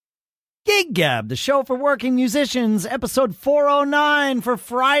Gig Gab, the show for working musicians, episode 409 for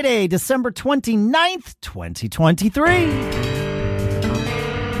Friday, December 29th, 2023.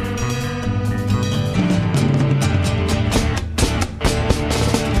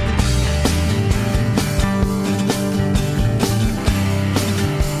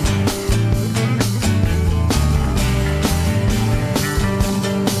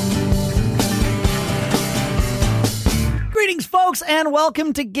 Folks, and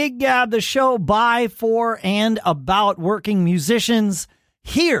welcome to Gig Gab, the show by, for, and about working musicians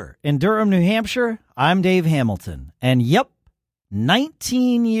here in Durham, New Hampshire. I'm Dave Hamilton, and yep,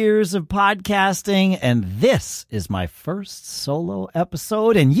 19 years of podcasting, and this is my first solo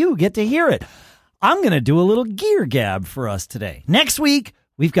episode, and you get to hear it. I'm going to do a little Gear Gab for us today. Next week,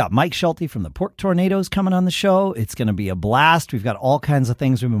 we've got Mike Schulte from the Pork Tornadoes coming on the show. It's going to be a blast. We've got all kinds of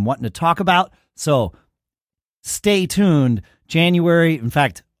things we've been wanting to talk about, so stay tuned. January, in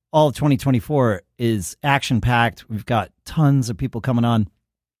fact, all of 2024 is action-packed. We've got tons of people coming on.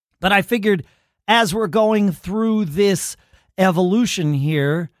 But I figured as we're going through this evolution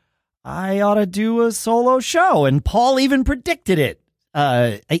here, I ought to do a solo show. And Paul even predicted it,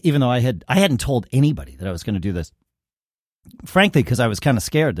 even though I hadn't told anybody that I was going to do this. Frankly, because I was kind of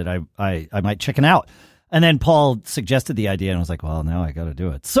scared that I might chicken out. And then Paul suggested the idea, and I was like, well, now I got to do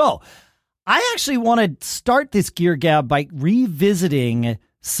it. So I actually want to start this Gear Gab by revisiting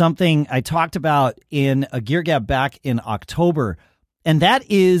something I talked about in a Gear Gab back in October, and that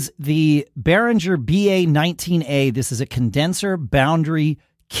is the Behringer BA19A. This is a condenser boundary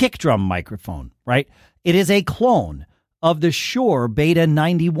kick drum microphone, right? It is a clone of the Shure Beta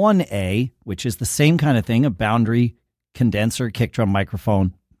 91A, which is the same kind of thing, a boundary condenser kick drum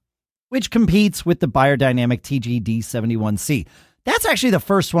microphone, which competes with the Beyerdynamic TG-D71C. That's actually the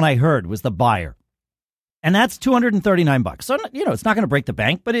first one I heard was the Beyer. And that's $239. So, it's not going to break the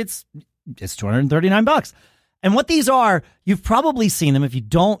bank, but it's $239. And what these are, you've probably seen them. If you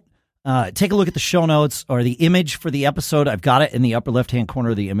don't, take a look at the show notes or the image for the episode. I've got it in the upper left-hand corner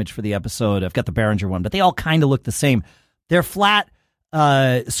of the image for the episode. I've got the Behringer one, but they all kind of look the same. They're flat,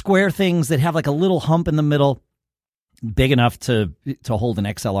 square things that have like a little hump in the middle, big enough to hold an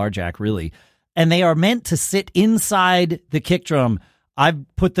XLR jack, really. And they are meant to sit inside the kick drum. I've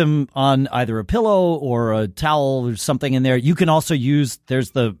put them on either a pillow or a towel or something in there. You can also use,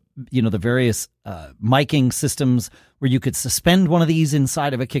 there's the various miking systems where you could suspend one of these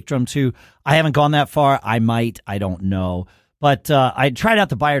inside of a kick drum too. I haven't gone that far. I might. I don't know. But I tried out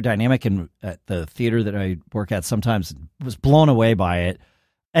the Beyerdynamic at the theater that I work at sometimes, was blown away by it.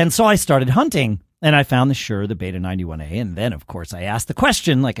 And so I started hunting. And I found the Shure, the Beta 91A. And then, of course, I asked the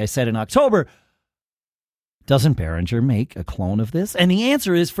question, like I said in October, doesn't Behringer make a clone of this? And the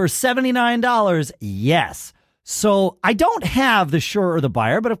answer is for $79, yes. So I don't have the Shure or the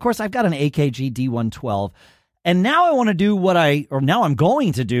Beyer, but of course I've got an AKG D112. And now I want to do now I'm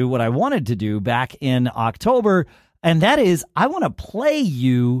going to do what I wanted to do back in October. And that is, I want to play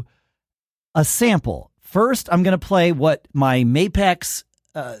you a sample. First, I'm going to play what my Mapex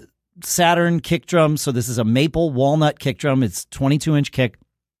Saturn kick drum. So this is a maple walnut kick drum. It's 22-inch kick.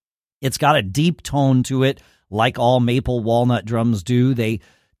 It's got a deep tone to it, like all maple walnut drums do. They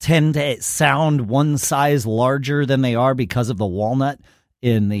tend to sound one size larger than they are because of the walnut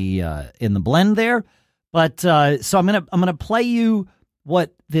in the blend there. But so I'm gonna play you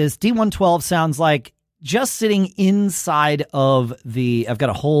what this D112 sounds like just sitting inside of I've got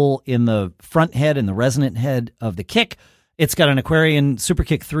a hole in the front head and the resonant head of the kick. It's got an Aquarian Super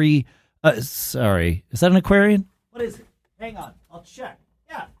Kick 3. Sorry, is that an Aquarian? What is it? Hang on, I'll check.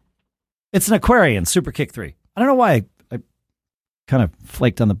 Yeah. It's an Aquarian Super Kick 3. I don't know why I kind of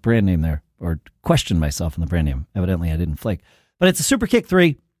flaked on the brand name there, or questioned myself on the brand name. Evidently, I didn't flake. But it's a Super Kick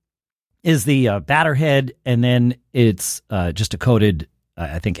 3, is the batter head, and then it's just a coated,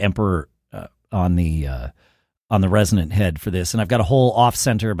 I think, Emperor on the resonant head for this. And I've got a hole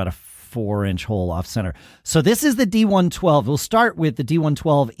off-center, about a 4-inch hole off center. So this is the D112. We'll start with the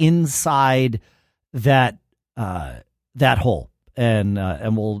D112 inside that hole, and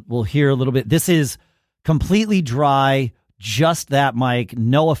we'll hear a little bit. This is completely dry, just that mic,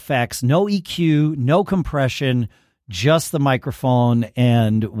 no effects, no EQ, no compression, just the microphone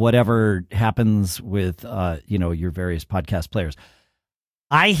and whatever happens with your various podcast players.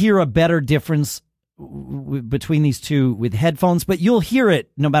 I hear a better difference between these two with headphones, but you'll hear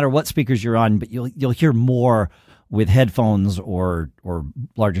it no matter what speakers you're on, but you'll hear more with headphones or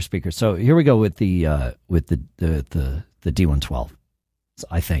larger speakers. So here we go with the D112. So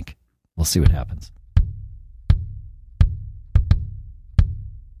I think we'll see what happens.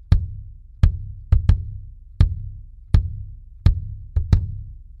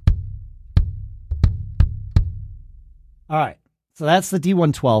 All right. So that's the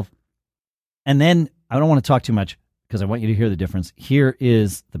D112. And then I don't want to talk too much because I want you to hear the difference. Here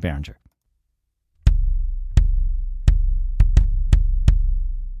is the Behringer.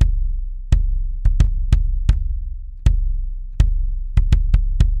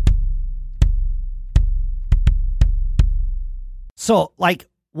 So, like,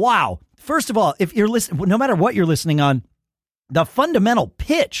 wow. First of all, if you're listening, no matter what you're listening on, the fundamental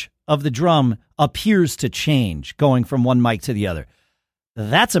pitch of the drum appears to change going from one mic to the other.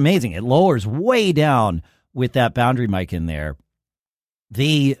 That's amazing. It lowers way down with that boundary mic in there.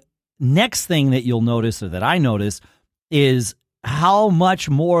 The next thing that you'll notice, or that I notice, is how much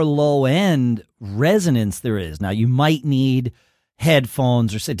more low end resonance there is. Now, you might need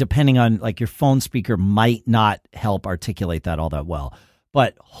headphones, or depending on, like, your phone speaker might not help articulate that all that well.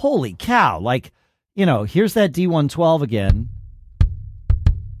 But holy cow, like, you know, here's that D112 again.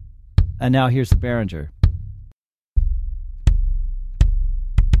 And now here's the Behringer.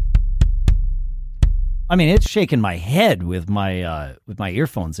 I mean, it's shaking my head with my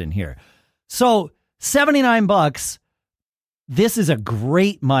earphones in here. So $79. This is a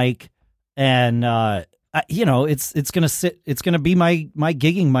great mic, and you know, it's gonna be my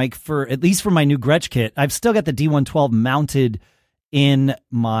gigging mic for, at least for my new Gretsch kit. I've still got the D112 mounted in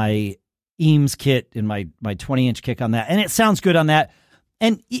my Eames kit, in my 20-inch kick on that, and it sounds good on that.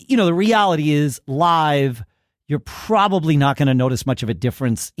 And, you know, the reality is, live, you're probably not going to notice much of a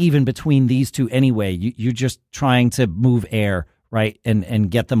difference even between these two anyway. You're just trying to move air, right, and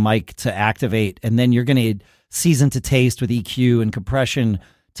get the mic to activate, and then you're going to season to taste with EQ and compression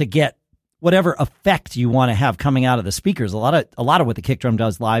to get whatever effect you want to have coming out of the speakers. A lot of what the kick drum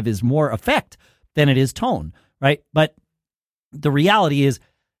does live is more effect than it is tone, right? But the reality is,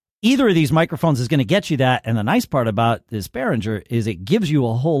 either of these microphones is going to get you that, and the nice part about this Behringer is it gives you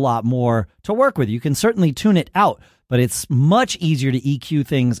a whole lot more to work with. You can certainly tune it out, but it's much easier to EQ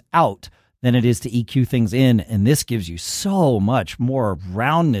things out than it is to EQ things in, and this gives you so much more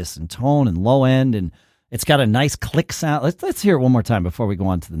roundness and tone and low end, and it's got a nice click sound. Let's hear it one more time before we go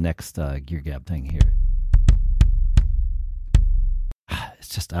on to the next Gear Gab thing here. It's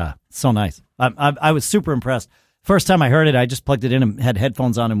just so nice. I was super impressed. First time I heard it, I just plugged it in and had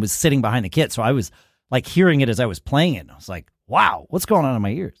headphones on and was sitting behind the kit. So I was like hearing it as I was playing it. I was like, wow, what's going on in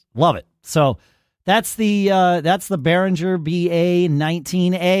my ears? Love it. So that's the Behringer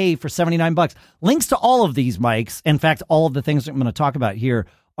BA19A for $79. Links to all of these mics, in fact, all of the things I'm going to talk about here,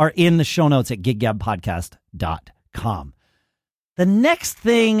 are in the show notes at giggabpodcast.com. The next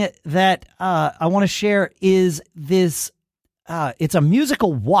thing that I want to share is this. It's a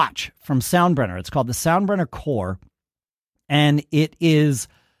musical watch from Soundbrenner. It's called the Soundbrenner Core, and it is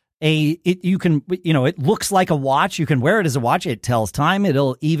it looks like a watch. You can wear it as a watch. It tells time.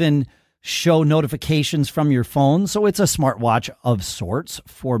 It'll even show notifications from your phone. So it's a smartwatch of sorts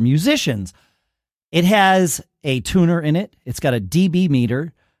for musicians. It has a tuner in it. It's got a dB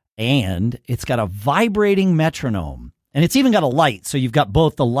meter, and it's got a vibrating metronome, and it's even got a light. So you've got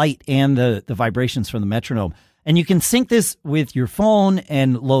both the light and the vibrations from the metronome. And you can sync this with your phone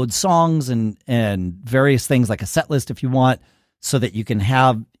and load songs and various things like a set list if you want, so that you can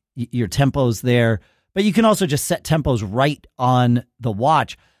have your tempos there. But you can also just set tempos right on the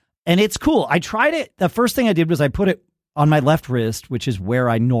watch. And it's cool. I tried it. The first thing I did was I put it on my left wrist, which is where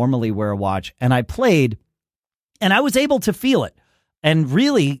I normally wear a watch. And I played, and I was able to feel it and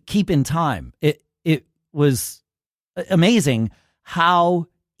really keep in time. It was amazing how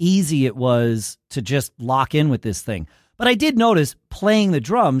easy it was to just lock in with this thing. But I did notice playing the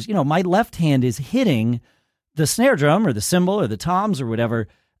drums, you know, my left hand is hitting the snare drum or the cymbal or the toms or whatever,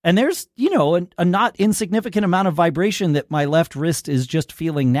 and there's, you know, a not insignificant amount of vibration that my left wrist is just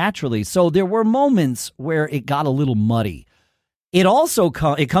feeling naturally. So there were moments where it got a little muddy. It also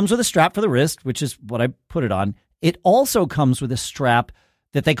it comes with a strap for the wrist, which is what I put it on. It also comes with a strap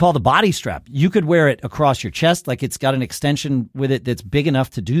that they call the body strap. You could wear it across your chest, like it's got an extension with it that's big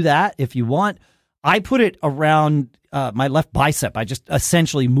enough to do that if you want. I put it around my left bicep. I just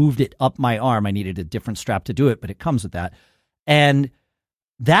essentially moved it up my arm. I needed a different strap to do it, but it comes with that. And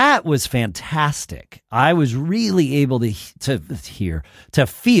that was fantastic. I was really able to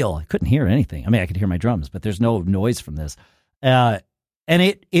feel. I couldn't hear anything. I mean, I could hear my drums, but there's no noise from this. And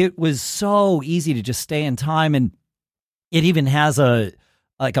it was so easy to just stay in time. And it even has a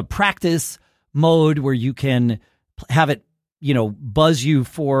practice mode where you can have it, you know, buzz you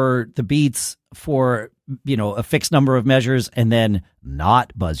for the beats for, you know, a fixed number of measures, and then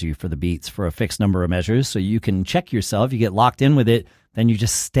not buzz you for the beats for a fixed number of measures. So you can check yourself. You get locked in with it, then you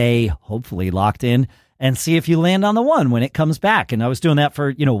just stay hopefully locked in and see if you land on the one when it comes back. And I was doing that for,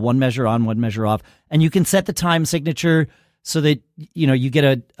 you know, one measure on, one measure off. And you can set the time signature. so that, you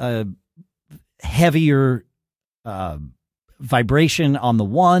get a heavier vibration on the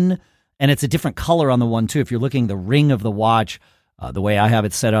one, and it's a different color on the one too. If you're looking the ring of the watch, the way I have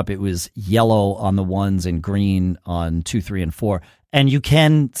it set up, it was yellow on the ones and green on 2, 3, and 4. And you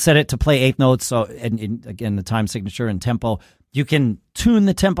can set it to play eighth notes. So, and again, the time signature and tempo. You can tune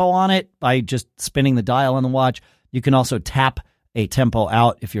the tempo on it by just spinning the dial on the watch. You can also tap a tempo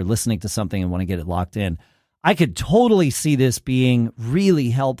out if you're listening to something and want to get it locked in. I could totally see this being really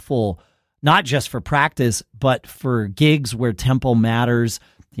helpful, not just for practice, but for gigs where tempo matters.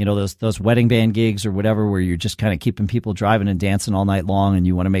 Those wedding band gigs or whatever, where you're just kind of keeping people driving and dancing all night long, and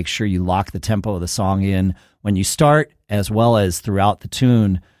you want to make sure you lock the tempo of the song in when you start as well as throughout the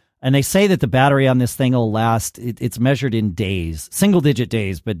tune. And they say that the battery on this thing will last, it's measured in days, single-digit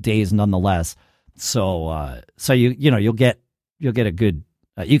days, but days nonetheless. So you'll get a good,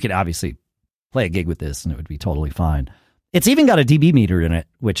 you could obviously play a gig with this and it would be totally fine. It's even got a dB meter in it,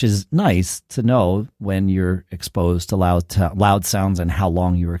 which is nice to know when you're exposed to loud sounds and how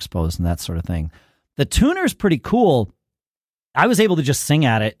long you were exposed and that sort of thing. The tuner's pretty cool. I was able to just sing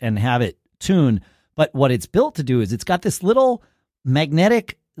at it and have it tune, but what it's built to do is it's got this little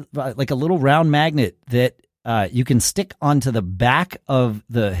magnetic, like a little round magnet that you can stick onto the back of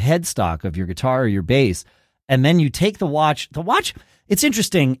the headstock of your guitar or your bass, and then you take the watch. The watch, it's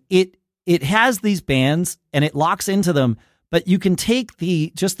interesting. It has these bands and it locks into them, but you can take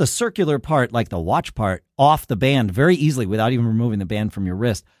just the circular part, like the watch part, off the band very easily without even removing the band from your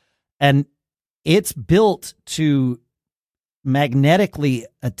wrist. And it's built to magnetically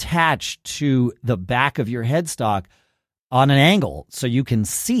attach to the back of your headstock on an angle so you can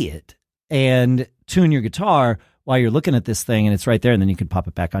see it and tune your guitar while you're looking at this thing, and it's right there, and then you can pop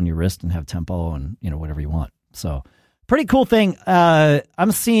it back on your wrist and have tempo and whatever you want. So pretty cool thing.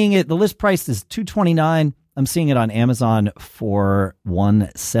 I'm seeing it. The list price is $229. I'm seeing it on Amazon for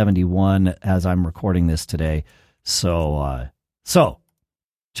 $171 as I'm recording this today. So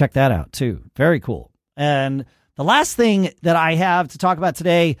check that out too. Very cool. And the last thing that I have to talk about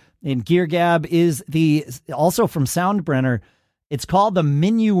today in Gear Gab is also from Soundbrenner. It's called the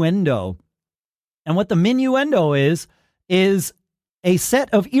Minuendo. And what the Minuendo is a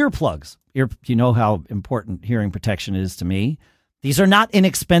set of earplugs. You know how important hearing protection is to me. These are not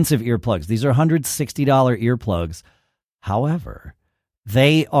inexpensive earplugs. These are $160 earplugs. However,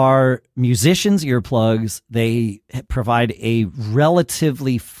 they are musicians' earplugs. They provide a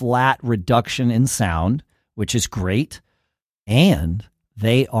relatively flat reduction in sound, which is great. And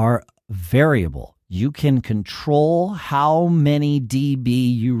they are variable. You can control how many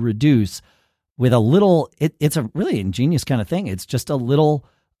dB you reduce with a little, it's a really ingenious kind of thing. It's just a little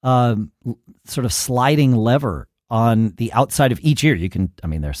sort of sliding lever on the outside of each ear.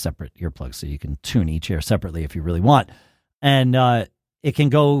 They're separate earplugs, so you can tune each ear separately if you really want. And it can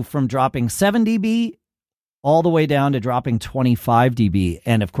go from dropping 7 dB all the way down to dropping 25 dB.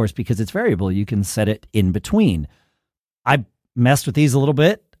 And of course, because it's variable, you can set it in between. I messed with these a little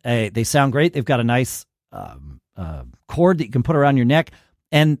bit. They sound great. They've got a nice cord that you can put around your neck.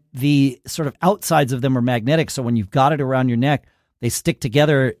 And the sort of outsides of them are magnetic. So when you've got it around your neck, they stick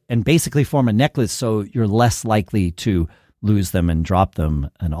together and basically form a necklace. So you're less likely to lose them and drop them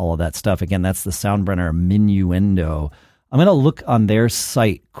and all of that stuff. Again, that's the Soundbrenner Minuendo. I'm going to look on their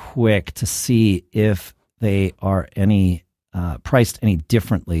site quick to see if they are priced any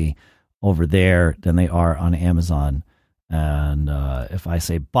differently over there than they are on Amazon. And if I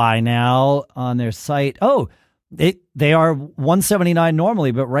say buy now on their site, they are $179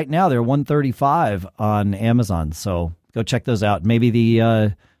 normally, but right now they're $135 on Amazon. So go check those out. Maybe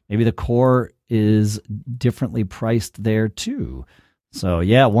the core is differently priced there too. So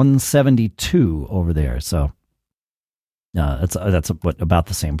yeah, $172 over there. So that's about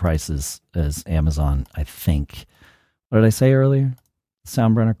the same price as Amazon, I think. What did I say earlier?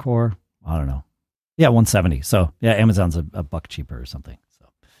 Soundbrenner core? I don't know. Yeah, $170. So yeah, Amazon's a buck cheaper or something. So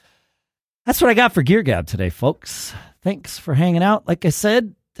that's what I got for Gear Gab today, folks. Thanks for hanging out. Like I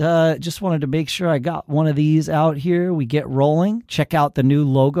said, just wanted to make sure I got one of these out here. We get rolling. Check out the new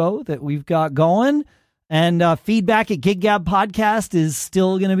logo that we've got going. And feedback at Gear Gab Podcast is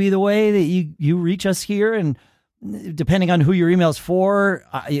still going to be the way that you reach us here. And depending on who your email's for,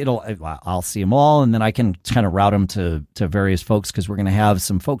 I'll see them all, and then I can kind of route them to various folks, because we're going to have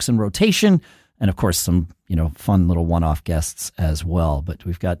some folks in rotation, and of course some fun little one-off guests as well. But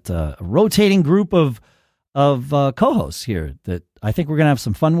we've got a rotating group of co-hosts here that I think we're going to have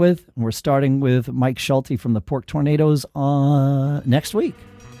some fun with. And we're starting with Mike Schulte from the Pork Tornadoes next week.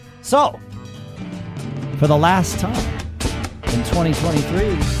 So, for the last time in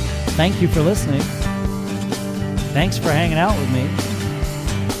 2023, thank you for listening. Thanks for hanging out with me.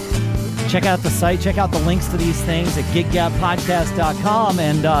 Check out the site. Check out the links to these things at giggabpodcast.com,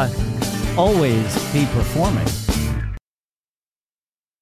 and always be performing.